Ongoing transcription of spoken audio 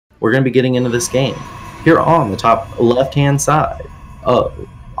we're going to be getting into this game. Here on the top left-hand side of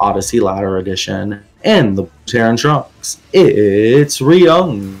Odyssey Ladder Edition and the Terran Trunks, it's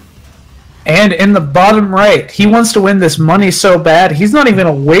Ryung. And in the bottom right, he wants to win this money so bad, he's not even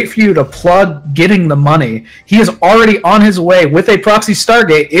going to wait for you to plug getting the money. He is already on his way with a proxy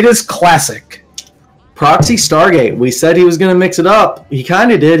Stargate. It is classic. Proxy Stargate. We said he was going to mix it up. He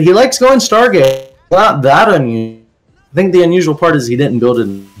kind of did. He likes going Stargate. Not that unusual. I think the unusual part is he didn't build a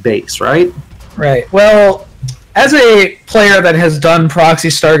base, right? Right. Well, as a player that has done proxy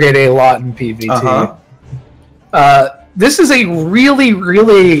Stargate a lot in PvT, this is a really,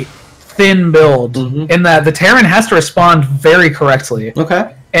 really thin build in that the Terran has to respond very correctly.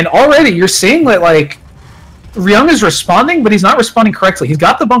 Okay. And already you're seeing that, like, Ryung is responding, but he's not responding correctly. He's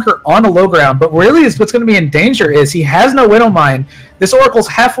got the bunker on the low ground, but really what's going to be in danger is he has no Widow Mine. This Oracle's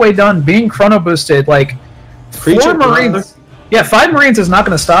halfway done, being chrono boosted. Like, 4 Marines. Yeah, 5 Marines is not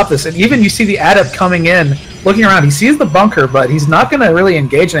going to stop this. And even you see the adept coming in, looking around. He sees the bunker, but he's not going to really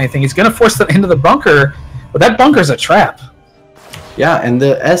engage in anything. He's going to force them into the bunker, but that bunker's a trap. Yeah, and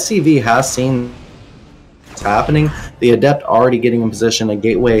the SCV has seen what's happening. The adept already getting in position. A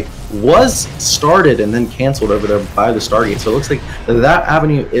gateway was started and then canceled over there by the Stargate. So it looks like that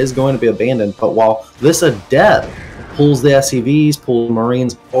avenue is going to be abandoned. But while this adept pulls the SCVs, pulls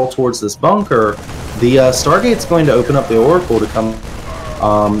Marines all towards this bunker, the Stargate's going to open up the Oracle to come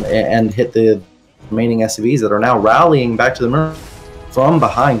and hit the remaining SCVs that are now rallying back to the Marines from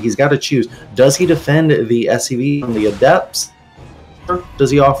behind. He's got to choose. Does he defend the SCV from the adepts, or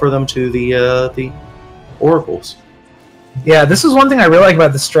does he offer them to the Oracles? Yeah, this is one thing I really like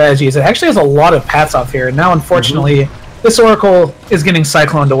about this strategy, is it actually has a lot of paths off here. And now, unfortunately, this Oracle is getting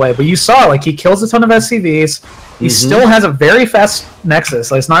cycloned away. But you saw, like, he kills a ton of SCVs. He still has a very fast Nexus.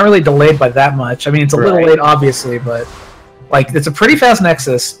 Like, it's not really delayed by that much. I mean, it's a little late, obviously, but, like, it's a pretty fast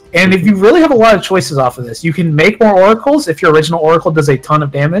Nexus. And if you really have a lot of choices off of this, you can make more Oracles if your original Oracle does a ton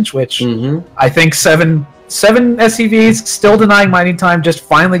of damage, which I think 7 SCVs, still denying mining time, just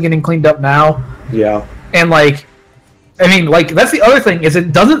finally getting cleaned up now. Yeah. And, like, I mean, like, that's the other thing, is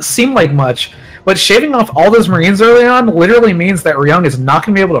it doesn't seem like much, but shaving off all those Marines early on literally means that Ryung is not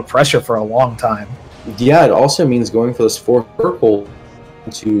going to be able to pressure for a long time. Yeah, it also means going for this 4th Oracle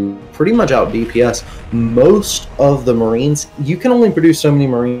to pretty much out DPS most of the Marines. You can only produce so many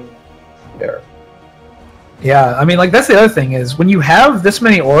Marines there. Yeah, I mean, like, that's the other thing, is when you have this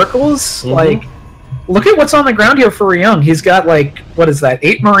many Oracles, like, look at what's on the ground here for Ryung. He's got, like, what is that,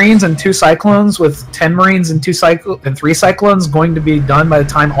 8 Marines and 2 Cyclones, with 10 Marines and 3 Cyclones going to be done by the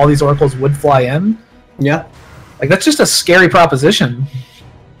time all these Oracles would fly in. Yeah. Like, that's just a scary proposition.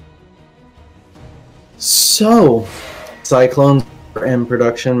 So, Cyclones are in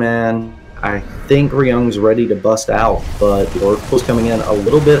production, man. I think Ryung's ready to bust out, but the Oracle's coming in a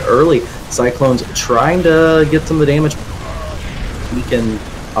little bit early. Cyclones trying to get some of the damage. We can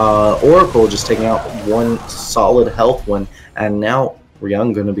Oracle just taking out 1 solid health one, and now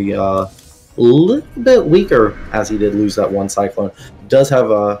Ryung going to be a little bit weaker, as he did lose that 1 Cyclone. Does have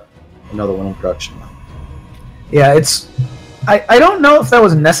another one in production though. Yeah, it's... I don't know if that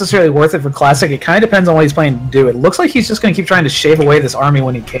was necessarily worth it for Classic. It kind of depends on what he's planning to do. It looks like he's just going to keep trying to shave away this army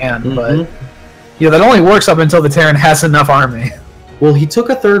when he can, but you know, that only works up until the Terran has enough army. Well, he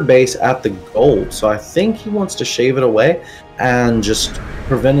took a 3rd base at the gold, so I think he wants to shave it away and just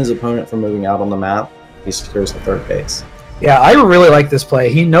prevent his opponent from moving out on the map. He secures the 3rd base. Yeah, I really like this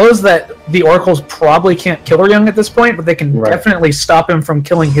play. He knows that the Oracles probably can't kill Ryung at this point, but they can definitely stop him from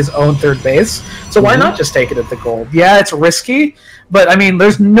killing his own 3rd base. So why not just take it at the gold? Yeah, it's risky, but I mean,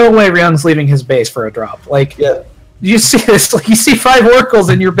 there's no way Ryung's leaving his base for a drop. Like, you see this, like, you see 5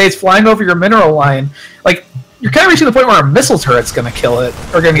 Oracles in your base flying over your mineral line. Like, you're kind of reaching the point where a missile turret's going to kill it,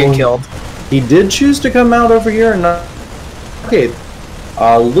 or going to get killed. He did choose to come out over here and not... Okay,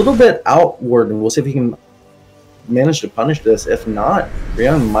 a little bit outward, and we'll see if he can manage to punish this. If not,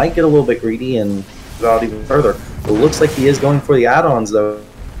 Ryung might get a little bit greedy and go out even further. It looks like he is going for the add-ons, though,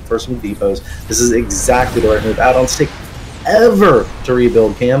 for some depots. This is exactly the right move. Add-ons take ever to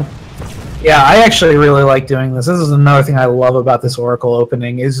rebuild, Cam. Yeah, I actually really like doing this. This is another thing I love about this Oracle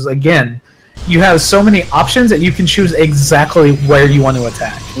opening, is, again, you have so many options that you can choose exactly where you want to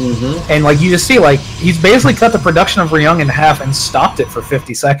attack. And, like, you just see, like, he's basically cut the production of Ryung in half and stopped it for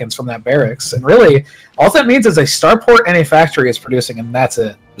 50 seconds from that barracks. And really, all that means is a starport and a factory is producing, and that's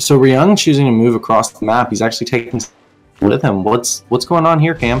it. So Ryung choosing to move across the map, he's actually taking with him. What's going on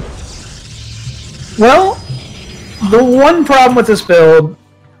here, Cam? Well, the one problem with this build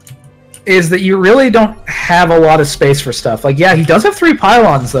is that you really don't have a lot of space for stuff. Like, yeah, he does have 3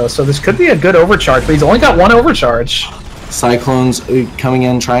 pylons, though, so this could be a good overcharge, but he's only got 1 overcharge. Cyclones coming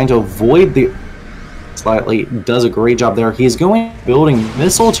in, trying to avoid the slightly. Does a great job there. He's going building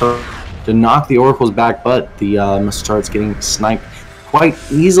missile turret to knock the oracles back, but the missile turret's getting sniped quite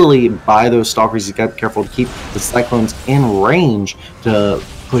easily by those stalkers. He's got to be careful to keep the Cyclones in range to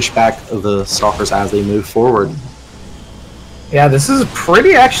push back the stalkers as they move forward. Yeah, this is a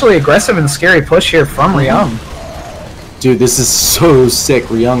pretty actually aggressive and scary push here from Ryung. Dude, this is so sick.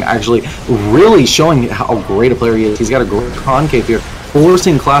 Ryung actually really showing how great a player he is. He's got a great concave here,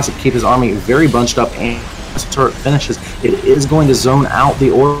 forcing Classic to keep his army very bunched up, and as the turret finishes, it is going to zone out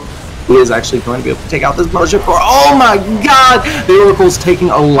the Oracle. He is actually going to be able to take out this mothership core. Oh my god! The Oracle's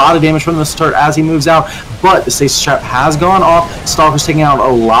taking a lot of damage from this turret as he moves out, but the stasis trap has gone off. Stalker's taking out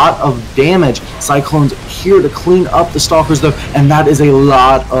a lot of damage. Cyclone's here to clean up the Stalkers though, and that is a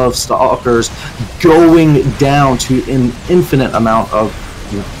lot of Stalkers going down to an infinite amount of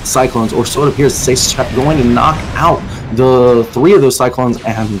Cyclones, or so it appears. The stasis trap going to knock out the 3 of those Cyclones,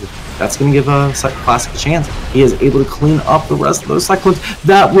 and that's going to give Classic a chance. He is able to clean up the rest of those Cyclones.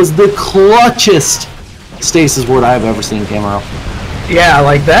 That was the clutchest stasis ward I have ever seen, Camaro. Yeah,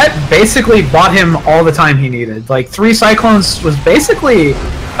 like that basically bought him all the time he needed. Like 3 Cyclones was basically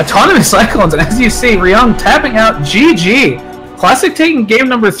autonomous Cyclones, and as you see, Ryung tapping out. GG. Classic taking game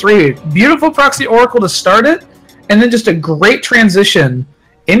number 3. Beautiful proxy Oracle to start it, and then just a great transition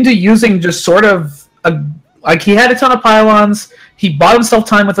into using just sort of like he had a ton of pylons. He bought himself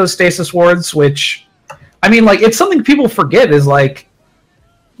time with those stasis wards, which, I mean, like, it's something people forget is, like,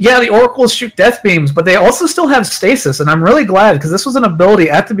 yeah, the Oracles shoot death beams, but they also still have stasis, and I'm really glad, because this was an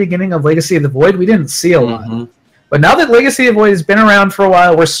ability at the beginning of Legacy of the Void we didn't see a lot. But now that Legacy of the Void has been around for a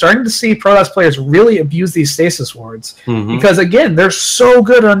while, we're starting to see Protoss players really abuse these stasis wards. Because, again, they're so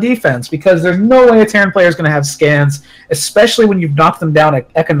good on defense, because there's no way a Terran player is going to have scans, especially when you've knocked them down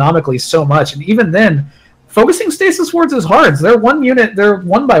economically so much, and even then, focusing stasis wards is hard. So they're one unit, they're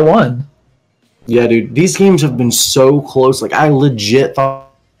 1 by 1. Yeah, dude, these games have been so close. Like, I legit thought.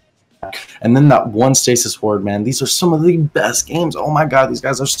 And then that one stasis ward, man, these are some of the best games. Oh my god, these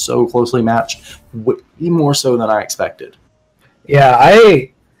guys are so closely matched, way more so than I expected. Yeah,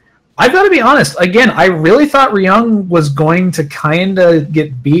 I've got to be honest. Again, I really thought Ryung was going to kind of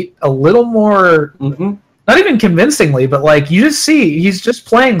get beat a little more. Not even convincingly, but like you just see, he's just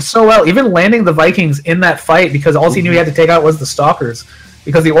playing so well. Even landing the Vikings in that fight, because all he knew he had to take out was the Stalkers,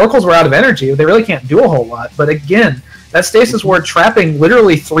 because the Oracles were out of energy. They really can't do a whole lot. But again, that stasis ward trapping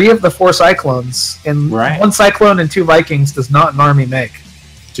literally 3 of the 4 Cyclones, and 1 Cyclone and 2 Vikings does not an army make.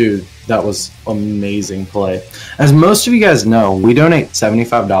 Dude, that was amazing play. As most of you guys know, we donate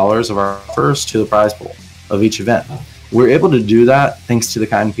 $75 of our offers to the prize pool of each event. We're able to do that thanks to the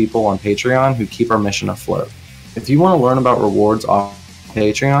kind people on Patreon who keep our mission afloat. If you want to learn about rewards on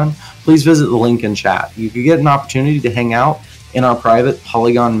Patreon, please visit the link in chat. You could get an opportunity to hang out in our private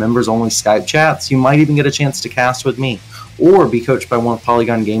Polygon members-only Skype chats. You might even get a chance to cast with me, or be coached by one of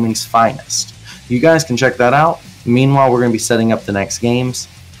Polygon Gaming's finest. You guys can check that out. Meanwhile, we're going to be setting up the next games.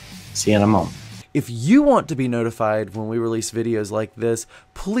 See you in a moment. If you want to be notified when we release videos like this,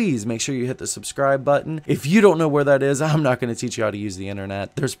 please make sure you hit the subscribe button. If you don't know where that is, I'm not going to teach you how to use the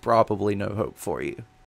internet. There's probably no hope for you.